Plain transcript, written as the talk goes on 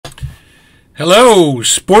Hello,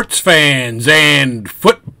 sports fans and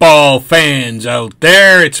football fans out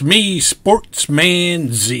there. It's me,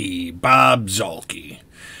 Sportsman Z, Bob Zolke.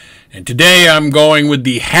 And today I'm going with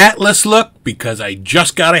the hatless look because I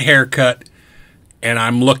just got a haircut and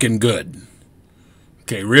I'm looking good.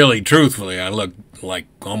 Okay, really, truthfully, I look like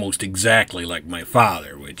almost exactly like my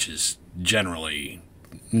father, which is generally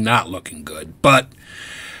not looking good. But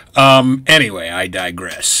anyway, I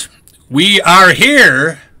digress. We are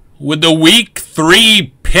here with the Week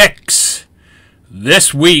 3 picks.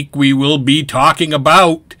 This week we will be talking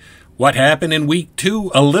about what happened in Week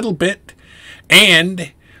 2 a little bit,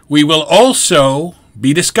 and we will also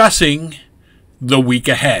be discussing the week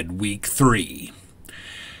ahead, Week 3.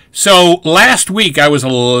 So last week I was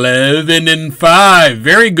 11-5.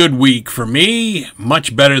 Very good week for me.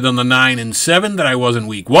 Much better than the 9-7 that I was in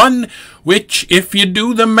Week 1, which if you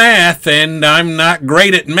do the math, and I'm not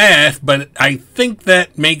great at math, but I think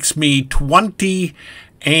that makes me 20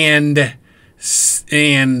 and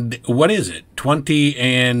what is it? 20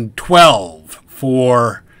 and 12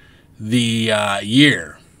 for the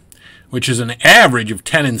year, which is an average of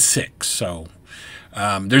 10-6. So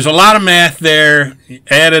there's a lot of math there.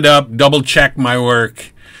 Add it up, double check my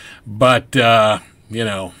work, but that's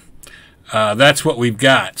what we've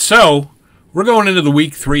got. So we're going into the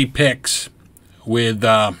Week 3 picks with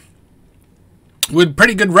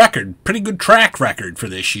pretty good record, pretty good track record for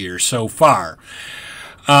this year so far.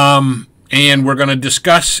 And we're going to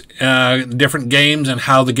discuss different games and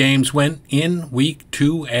how the games went in Week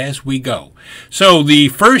 2 as we go. So the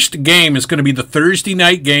first game is going to be the Thursday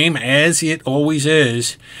night game, as it always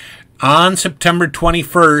is, on September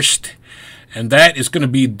 21st. And that is going to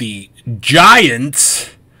be the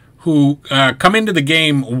Giants, who come into the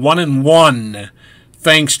game 1-1,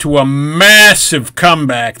 thanks to a massive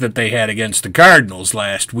comeback that they had against the Cardinals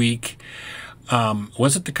last week.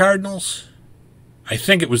 Was it the Cardinals? I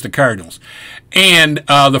think it was the Cardinals. And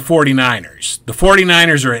the 49ers. The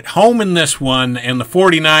 49ers are at home in this one, and the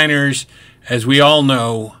 49ers, as we all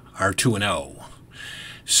know, are 2-0.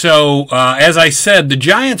 So, as I said, the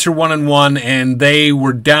Giants are 1-1, and they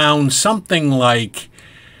were down something like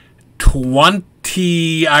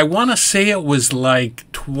 20, I want to say it was like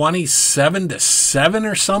 27-7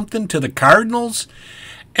 or something to the Cardinals,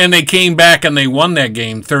 and they came back and they won that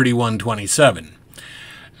game 31-27.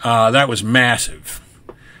 That was massive.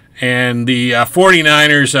 And the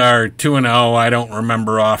 49ers are 2-0. I don't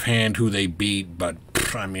remember offhand who they beat, but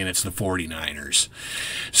it's the 49ers.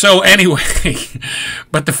 So anyway,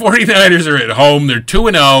 but the 49ers are at home. They're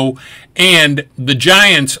 2-0, and the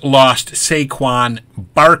Giants lost Saquon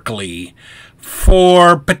Barkley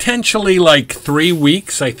for potentially like 3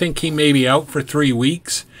 weeks. I think he may be out for 3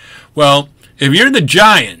 weeks. Well, if you're the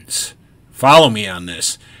Giants, follow me on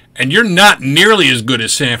this, and you're not nearly as good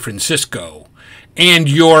as San Francisco, and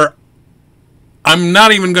I'm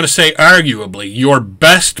not even going to say arguably, your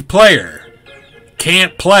best player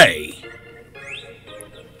can't play,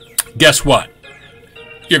 guess what?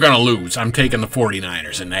 You're going to lose. I'm taking the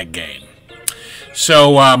 49ers in that game.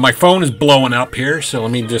 So my phone is blowing up here, so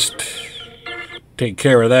let me just take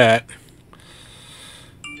care of that.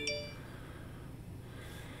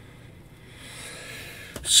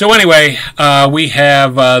 So anyway, we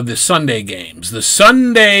have the Sunday games. The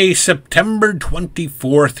Sunday, September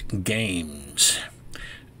 24th games.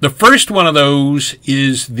 The first one of those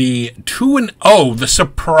is the 2-0, the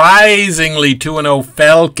surprisingly 2-0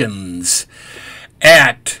 Falcons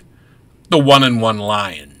at the 1-1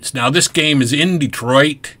 Lions. Now, this game is in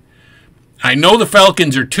Detroit. I know the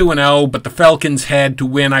Falcons are 2-0, but the Falcons had to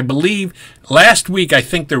win. I believe last week, I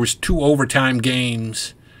think there was 2 overtime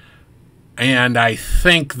games. And I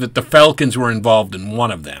think that the Falcons were involved in one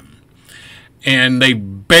of them. And they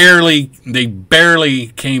barely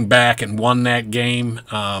came back and won that game.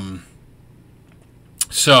 And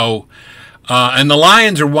the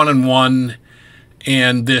Lions are 1-1.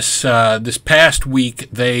 And this past week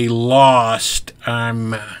they lost.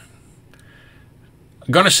 I'm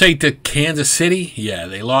going to say to Kansas City. Yeah,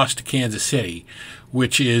 they lost to Kansas City,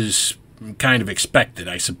 which is kind of expected,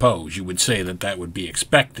 I suppose. You would say that would be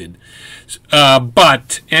expected.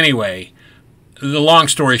 But anyway, the long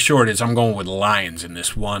story short is I'm going with the Lions in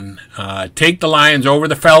this one. Take the Lions over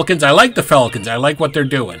the Falcons. I like the Falcons. I like what they're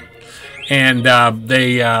doing. And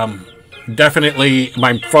they definitely,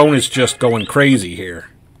 my phone is just going crazy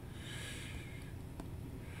here.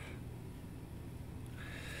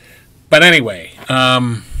 But anyway,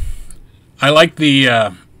 I like the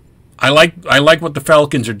I like what the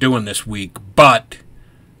Falcons are doing this week, but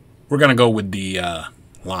we're going to go with the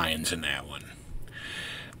Lions in that one.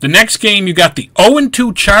 The next game, you got the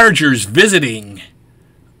 0-2 Chargers visiting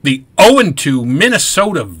the 0-2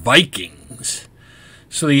 Minnesota Vikings.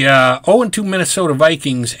 So the 0-2 Minnesota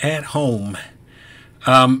Vikings at home.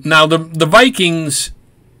 Now the Vikings,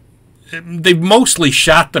 they've mostly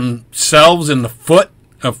shot themselves in the foot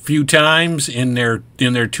a few times in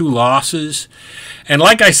their 2 losses. And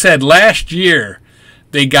like I said, last year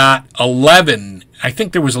they got 11. I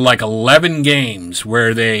think there was like 11 games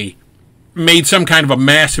where they made some kind of a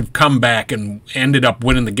massive comeback and ended up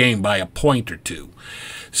winning the game by a point or 2.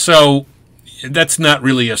 So that's not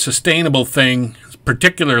really a sustainable thing,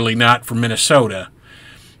 particularly not for Minnesota.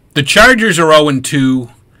 The Chargers are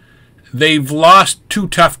 0-2. They've lost 2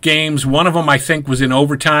 tough games. One of them, I think, was in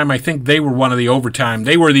overtime. I think they were one of the overtime.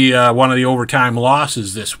 They were the one of the overtime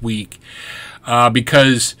losses this week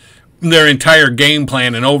because their entire game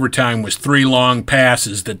plan in overtime was 3 long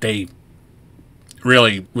passes that they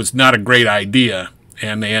really was not a great idea,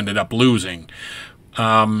 and they ended up losing.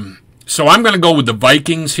 So I'm going to go with the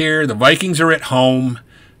Vikings here. The Vikings are at home.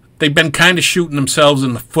 They've been kind of shooting themselves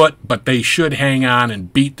in the foot, but they should hang on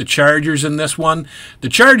and beat the Chargers in this one. The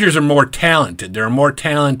Chargers are more talented. They're a more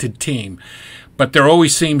talented team, but there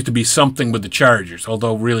always seems to be something with the Chargers,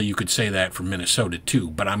 although really you could say that for Minnesota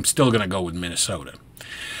too, but I'm still going to go with Minnesota.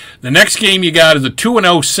 The next game you got is the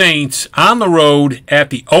 2-0 Saints on the road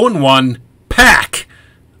at the 0-1 Pack,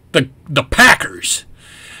 the Packers.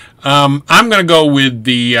 I'm going to go with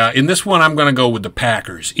the in this one I'm going to go with the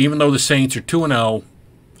Packers, even though the Saints are 2-0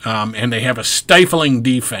 and they have a stifling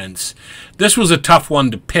defense. This was a tough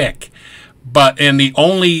one to pick, and the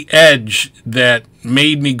only edge that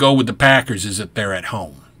made me go with the Packers is that they're at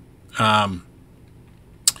home.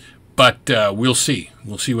 But we'll see.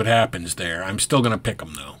 We'll see what happens there. I'm still going to pick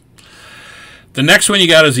them though. The next one you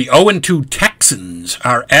got is the 0-2 Texans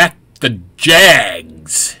are at the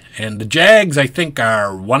Jags. And the Jags, I think,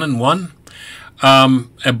 are 1-1.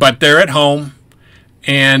 But they're at home.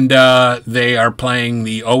 And they are playing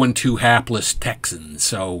the 0-2 hapless Texans.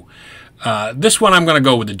 So this one I'm going to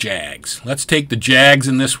go with the Jags. Let's take the Jags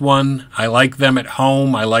in this one. I like them at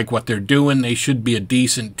home. I like what they're doing. They should be a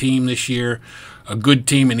decent team this year. A good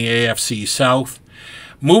team in the AFC South.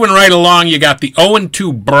 Moving right along, you got the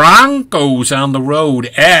 0-2 Broncos on the road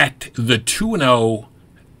at the 2-0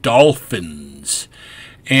 Dolphins.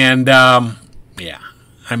 And, yeah,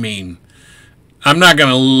 I mean, I'm not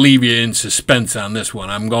going to leave you in suspense on this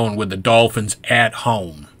one. I'm going with the Dolphins at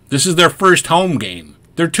home. This is their first home game.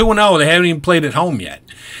 They're 2-0. They haven't even played at home yet.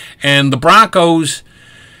 And the Broncos,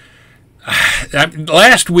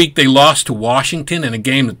 last week they lost to Washington in a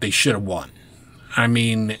game that they should have won. I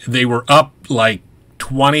mean, they were up like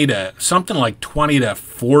 20 to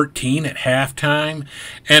 14 at halftime,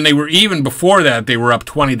 and they were even before that they were up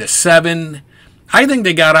 20-7. I think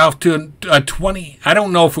they got off to a 20. I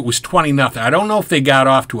don't know if it was 20-0. I don't know if they got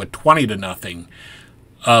off to a 20-0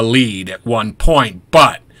 lead at one point,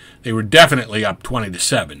 but they were definitely up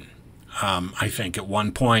 20-7. I think at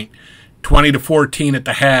one point, 20-14 at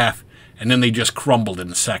the half, and then they just crumbled in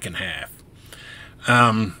the second half.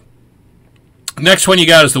 Next one you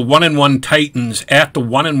got is the 1-1 Titans at the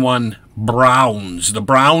 1-1 Browns. The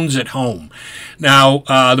Browns at home. Now,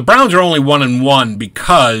 the Browns are only 1-1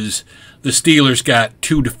 because the Steelers got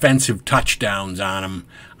 2 defensive touchdowns on them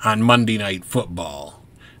on Monday Night Football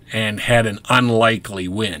and had an unlikely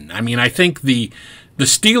win. I mean, I think the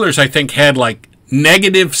Steelers, I think, had like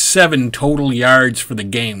 -7 total yards for the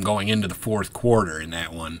game going into the fourth quarter in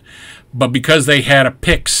that one. But because they had a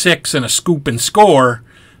pick six and a scoop and score,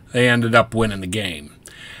 they ended up winning the game.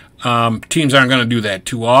 Teams aren't going to do that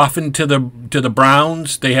too often to the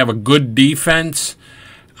Browns. They have a good defense,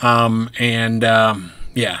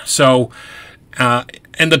 yeah. So,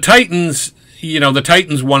 and the Titans, the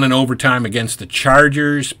Titans won in overtime against the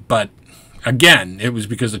Chargers, but again, it was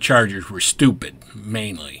because the Chargers were stupid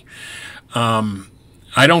mainly.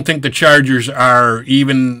 I don't think the Chargers are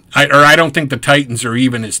even, I don't think the Titans are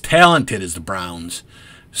even as talented as the Browns.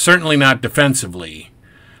 Certainly not defensively.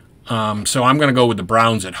 So I'm going to go with the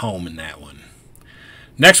Browns at home in that one.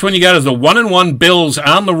 Next one you got is the 1-1 Bills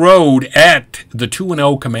on the road at the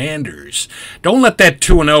 2-0 Commanders. Don't let that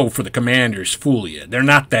 2-0 for the Commanders fool you. They're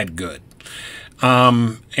not that good.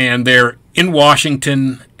 And they're in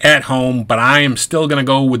Washington at home, but I am still going to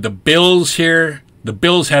go with the Bills here. The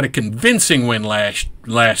Bills had a convincing win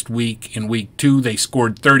last week in week 2. They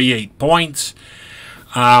scored 38 points.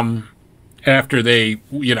 After they,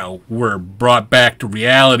 were brought back to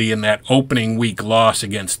reality in that opening week loss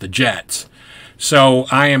against the Jets. So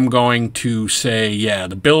I am going to say, yeah,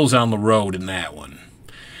 the Bills on the road in that one.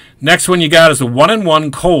 Next one you got is the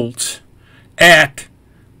 1-1 Colts at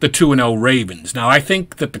the 2-0 Ravens. Now, I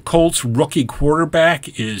think that the Colts rookie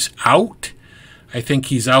quarterback is out. I think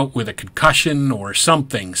he's out with a concussion or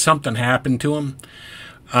something. Something happened to him.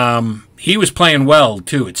 He was playing well,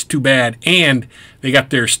 too. It's too bad. And they got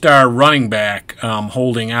their star running back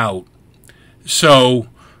holding out. So,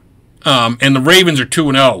 and the Ravens are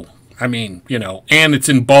 2-0. I mean, and it's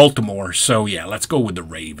in Baltimore. So, yeah, let's go with the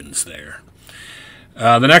Ravens there.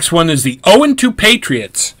 The next one is the 0-2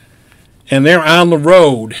 Patriots. And they're on the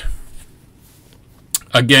road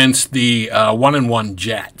against the 1-1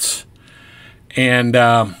 Jets. And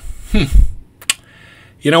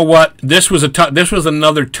you know what? This was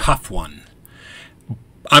another tough one.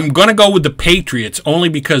 I'm going to go with the Patriots only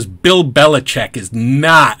because Bill Belichick is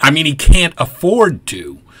not. I mean, he can't afford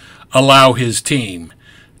to allow his team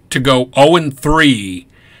to go 0-3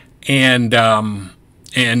 and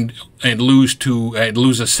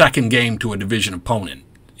lose a second game to a division opponent.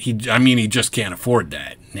 He just can't afford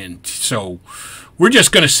that. And so we're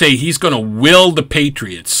just going to say he's going to will the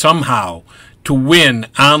Patriots somehow to win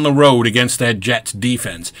on the road against that Jets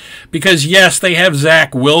defense. Because, yes, they have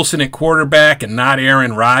Zach Wilson at quarterback and not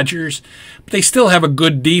Aaron Rodgers, but they still have a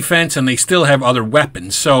good defense and they still have other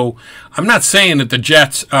weapons. So I'm not saying that the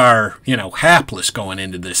Jets are, hapless going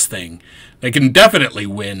into this thing. They can definitely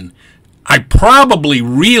win. I probably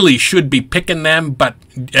really should be picking them, but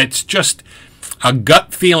it's just a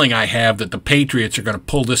gut feeling I have that the Patriots are going to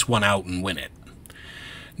pull this one out and win it.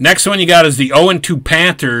 Next one you got is the 0-2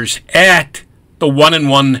 Panthers at the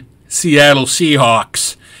 1-1 Seattle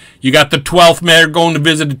Seahawks. You got the 12th man going to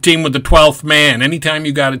visit a team with the 12th man. Anytime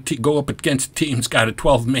you got to go up against a team that's got a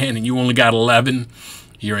 12th man and you only got 11,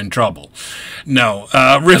 you're in trouble. No,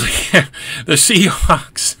 really, the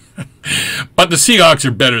Seahawks. But the Seahawks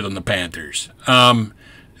are better than the Panthers.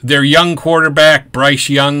 Their young quarterback, Bryce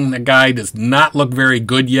Young, the guy does not look very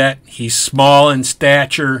good yet. He's small in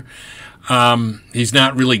stature. He's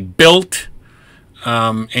not really built.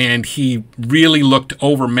 And he really looked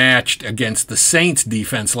overmatched against the Saints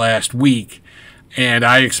defense last week. And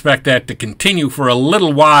I expect that to continue for a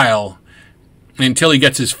little while until he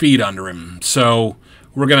gets his feet under him. So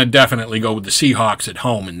we're going to definitely go with the Seahawks at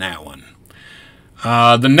home in that one.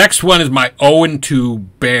 The next one is my 0-2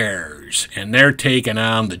 Bears, and they're taking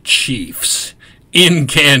on the Chiefs in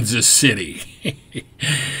Kansas City.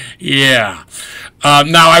 Yeah.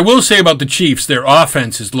 Now, I will say about the Chiefs, their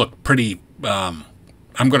offenses look pretty, I'm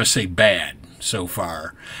going to say bad so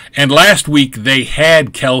far. And last week they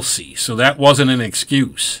had Kelsey, so that wasn't an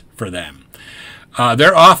excuse for them.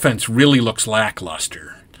 Their offense really looks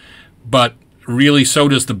lackluster, but really so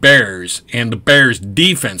does the Bears, and the Bears'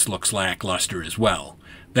 defense looks lackluster as well.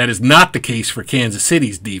 That is not the case for Kansas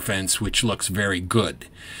City's defense, which looks very good.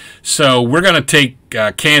 So we're going to take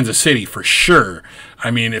Kansas City for sure.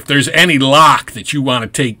 I mean, if there's any lock that you want to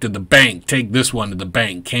take to the bank, take this one to the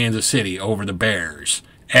bank. Kansas City over the Bears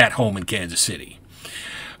at home in Kansas City.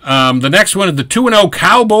 The next one is the 2-0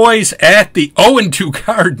 Cowboys at the 0-2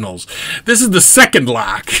 Cardinals. This is the second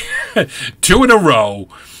lock. 2 in a row.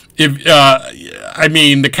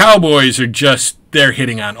 The Cowboys are they're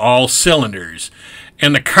hitting on all cylinders.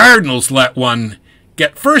 And the Cardinals let one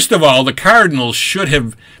get, first of all, the Cardinals should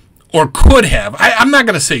have, or could have, I'm not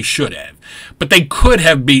going to say should have, but they could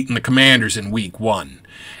have beaten the Commanders in week 1.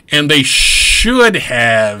 And they should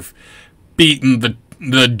have beaten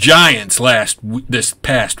the Giants this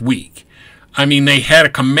past week. I mean, they had a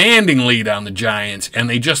commanding lead on the Giants, and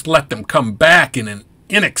they just let them come back in an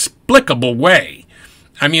inexplicable way.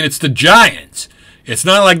 I mean, it's the Giants. It's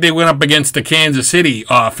not like they went up against the Kansas City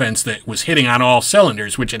offense that was hitting on all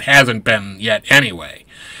cylinders, which it hasn't been yet anyway.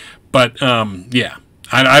 But, yeah,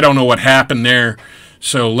 I don't know what happened there.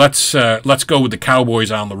 So let's go with the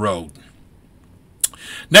Cowboys on the road.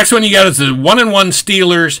 Next one you got is the 1-1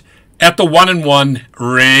 Steelers at the 1-1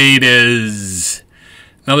 Raiders.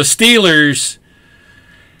 Now, the Steelers,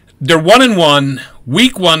 they're 1-1.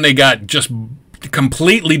 Week 1, they got just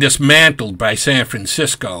completely dismantled by San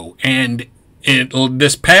Francisco, and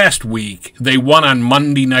this past week they won on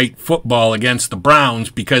Monday Night Football against the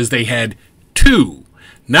Browns because they had 2,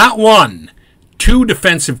 not 1, 2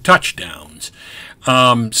 defensive touchdowns.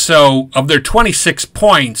 So of their 26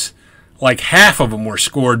 points, like half of them were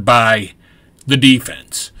scored by the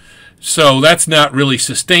defense. So that's not really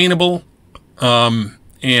sustainable. And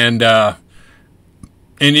then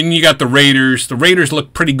you got the Raiders. The Raiders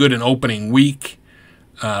looked pretty good in opening week.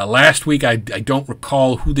 Last week, I don't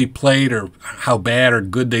recall who they played or how bad or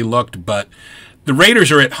good they looked, but the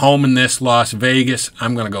Raiders are at home in this, Las Vegas.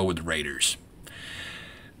 I'm going to go with the Raiders.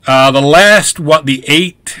 The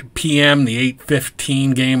 8 p.m., the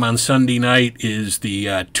 8:15 game on Sunday night is the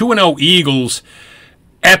 2-0 Eagles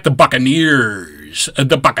at the Buccaneers.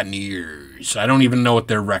 Steelers. I don't even know what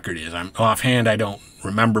their record is. I'm offhand, I don't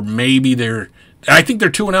remember. Maybe I think they're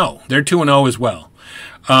 2-0. They're 2-0 as well.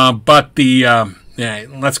 But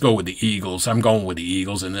let's go with the Eagles. I'm going with the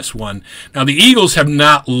Eagles in this one. Now, the Eagles have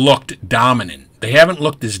not looked dominant. They haven't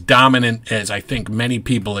looked as dominant as I think many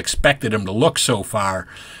people expected them to look so far.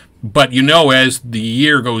 But, as the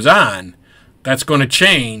year goes on, that's going to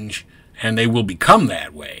change, and they will become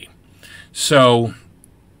that way. So,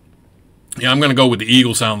 I'm going to go with the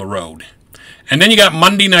Eagles on the road. And then you got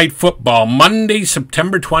Monday Night Football. Monday,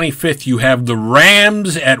 September 25th, you have the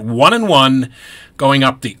Rams at 1-1 going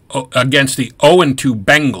up against the 0-2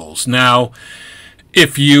 Bengals. Now,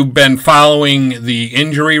 if you've been following the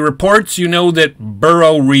injury reports, you know that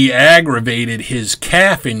Burrow re-aggravated his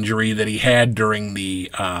calf injury that he had during the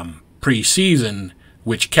preseason,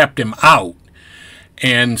 which kept him out.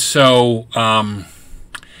 And so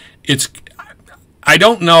I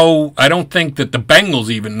don't know. I don't think that the Bengals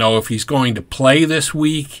even know if he's going to play this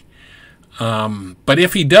week. But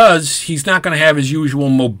if he does, he's not going to have his usual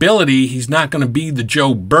mobility. He's not going to be the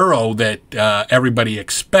Joe Burrow that everybody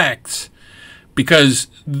expects, because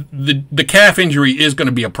the calf injury is going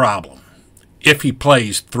to be a problem if he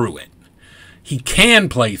plays through it. He can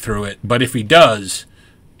play through it, but if he does,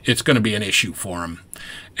 it's going to be an issue for him.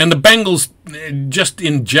 And the Bengals, just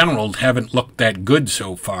in general, haven't looked that good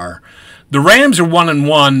so far. The Rams are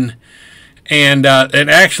 1-1, and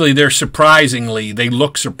actually they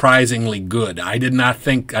look surprisingly good. I did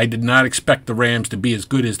not expect the Rams to be as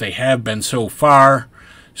good as they have been so far.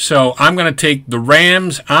 So I'm going to take the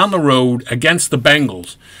Rams on the road against the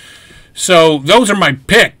Bengals. So those are my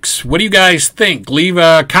picks. What do you guys think? Leave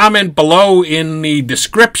a comment below in the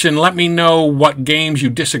description. Let me know what games you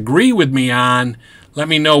disagree with me on. Let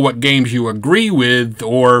me know what games you agree with,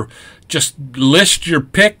 or just list your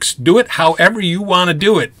picks. Do it however you want to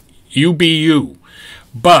do it. You be you.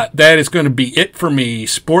 But that is going to be it for me.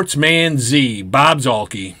 Sportsman Z, Bob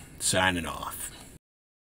Zuhlke, signing off.